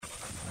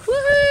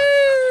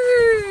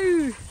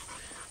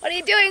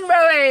you doing,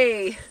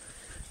 Rowie?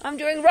 I'm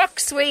doing rock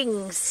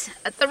swings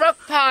at the rock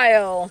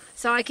pile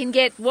so I can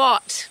get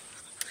what?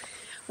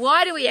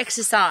 Why do we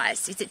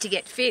exercise? Is it to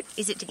get fit?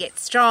 Is it to get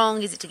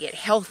strong? Is it to get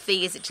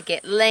healthy? Is it to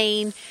get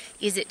lean?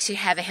 Is it to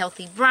have a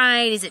healthy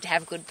brain? Is it to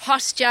have good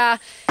posture?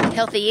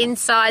 Healthy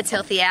insides,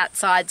 healthy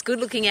outsides, good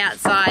looking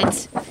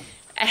outsides,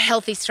 a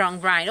healthy strong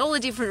brain. All the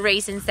different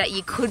reasons that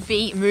you could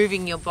be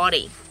moving your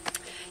body.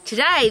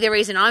 Today, the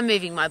reason I'm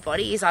moving my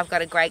body is I've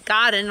got a great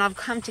garden and I've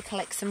come to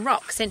collect some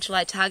rocks. Central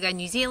Otago,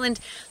 New Zealand,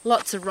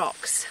 lots of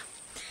rocks.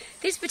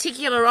 This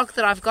particular rock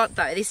that I've got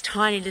though, this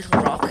tiny little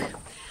rock,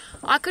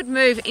 I could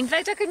move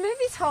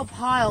this whole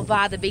pile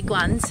bar the big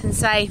ones and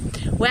say,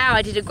 wow,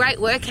 I did a great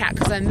workout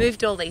because I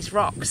moved all these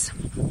rocks.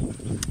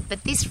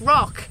 But this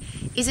rock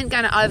isn't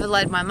going to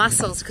overload my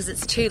muscles because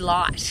it's too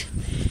light.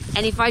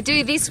 And if I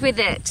do this with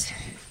it,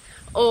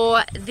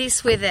 or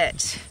this with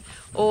it,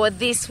 or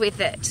this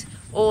with it,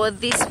 or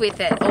this with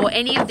it, or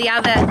any of the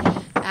other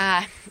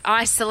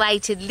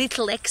isolated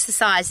little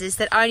exercises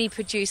that only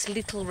produce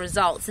little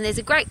results. And there's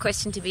a great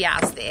question to be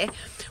asked there.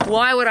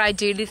 Why would I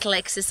do little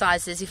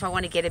exercises if I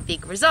want to get a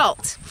big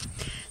result?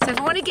 So if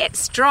I want to get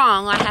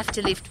strong, I have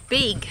to lift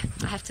big.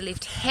 I have to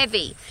lift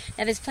heavy.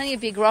 Now there's plenty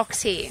of big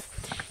rocks here.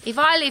 If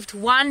I lift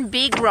one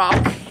big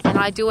rock, and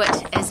I do it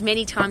as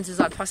many times as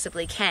I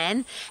possibly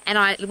can,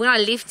 and when I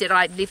lift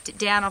it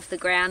down off the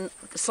ground,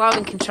 slow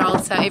and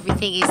controlled, so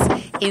everything is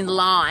in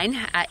line.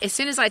 As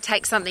soon as I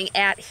take something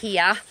out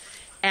here,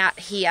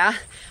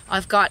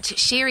 I've got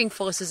shearing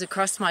forces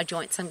across my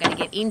joints. I'm going to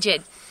get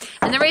injured.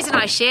 And the reason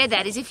I share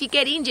that is if you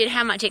get injured,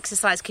 how much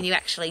exercise can you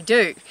actually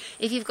do?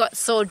 If you've got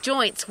sore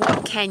joints,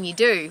 what can you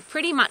do?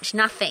 Pretty much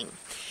nothing.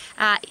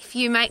 If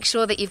you make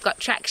sure that you've got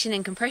traction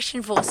and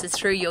compression forces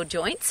through your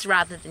joints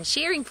rather than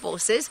shearing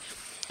forces,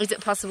 is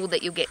it possible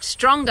that you'll get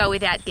stronger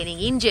without getting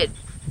injured?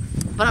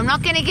 But I'm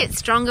not going to get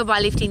stronger by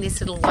lifting this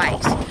little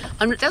weight.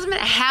 It doesn't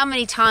matter how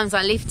many times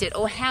I lift it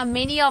or how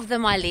many of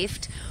them I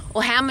lift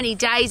or how many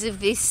days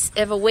of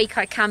a week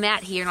I come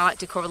out here, and I like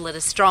to call it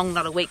a strong,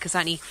 not a week, because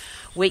only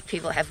weak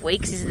people have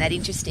weeks. Isn't that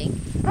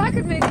interesting? But I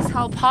could move this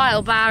whole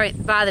pile, bar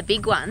the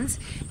big ones,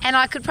 and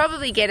I could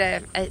probably get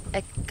a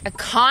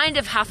kind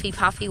of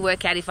huffy-puffy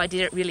workout if I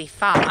did it really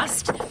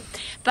fast.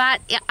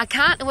 But I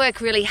can't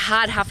work really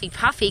hard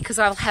huffy-puffy because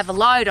I'll have a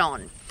load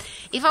on.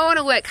 If I want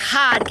to work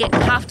hard, get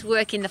puffed,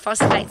 work in the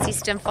phosphate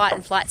system, fight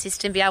and flight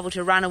system, be able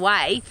to run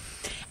away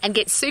and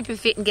get super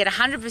fit and get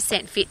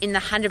 100% fit in the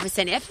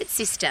 100% effort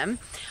system,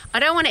 I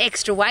don't want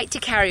extra weight to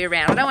carry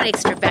around. I don't want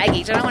extra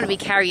baggage. I don't want to be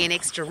carrying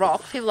extra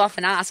rock. People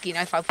often ask,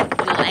 if I put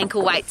little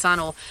ankle weights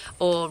on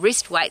or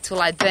wrist weights,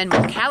 will I burn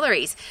more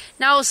calories?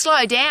 No, I'll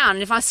slow down.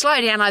 And if I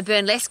slow down, I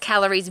burn less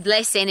calories,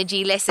 less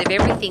energy, less of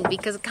everything,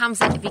 because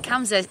it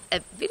becomes a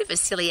bit of a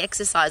silly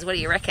exercise. What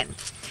do you reckon?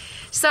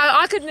 So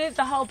I could move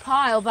the whole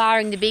pile,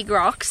 barring the big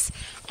rocks,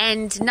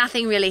 and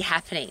nothing really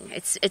happening.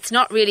 It's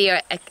not really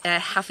a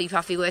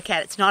huffy-puffy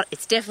workout.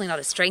 It's definitely not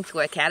a strength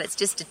workout. It's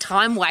just a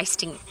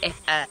time-wasting.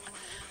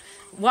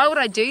 Why would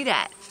I do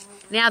that?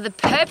 Now, the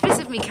purpose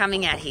of me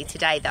coming out here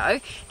today,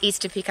 though, is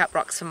to pick up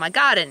rocks from my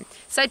garden.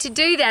 So to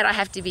do that, I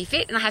have to be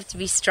fit and I have to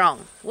be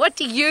strong. What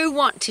do you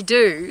want to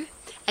do?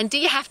 And do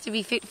you have to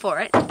be fit for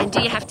it? And do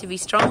you have to be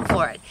strong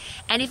for it?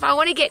 And if I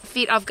want to get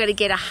fit, I've got to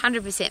get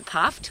 100%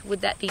 puffed.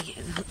 Would that be...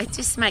 It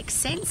just makes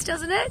sense,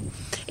 doesn't it?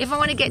 If I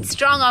want to get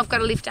strong, I've got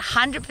to lift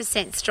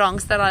 100% strong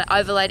so that I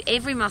overload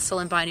every muscle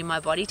and bone in my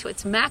body to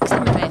its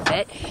maximum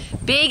effort.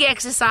 Big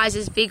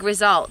exercises, big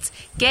results.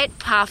 Get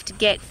puffed,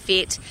 get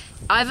fit,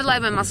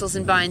 overload my muscles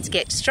and bones,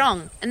 get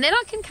strong. And then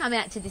I can come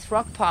out to this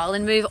rock pile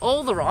and move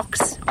all the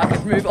rocks. I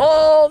can move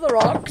all the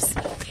rocks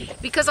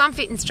because I'm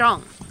fit and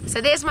strong. So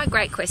there's my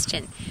great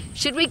question.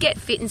 Should we get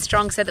fit and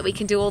strong so that we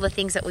can do all the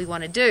things that we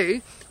want to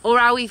do? Or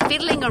are we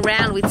fiddling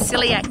around with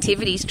silly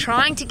activities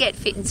trying to get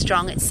fit and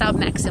strong at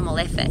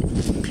sub-maximal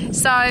effort?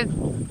 So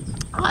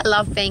I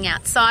love being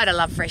outside. I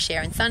love fresh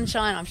air and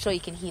sunshine. I'm sure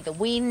you can hear the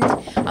wind.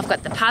 I've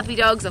got the puppy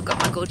dogs. I've got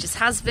my gorgeous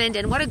husband.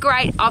 And what a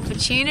great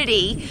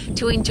opportunity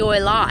to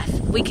enjoy life.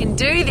 We can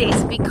do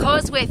this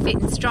because we're fit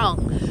and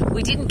strong.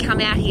 We didn't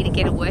come out here to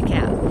get a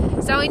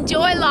workout. So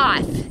enjoy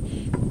life.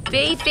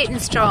 Be fit and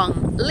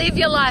strong. Live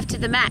your life to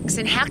the max.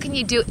 And how can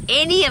you do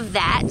any of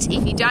that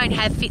if you don't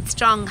have fit,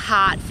 strong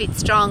heart, fit,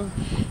 strong...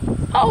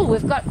 Oh,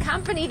 we've got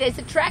company. There's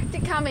a tractor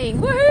coming.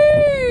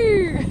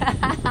 Woohoo!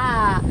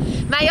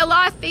 May your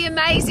life be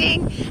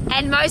amazing.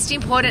 And most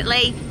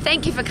importantly,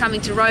 thank you for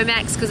coming to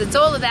Romax, because it's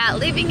all about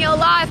living your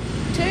life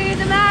to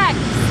the max.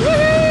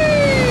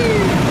 Woohoo!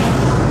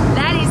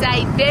 That is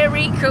a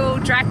very cool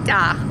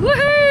tractor.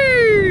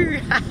 Woohoo!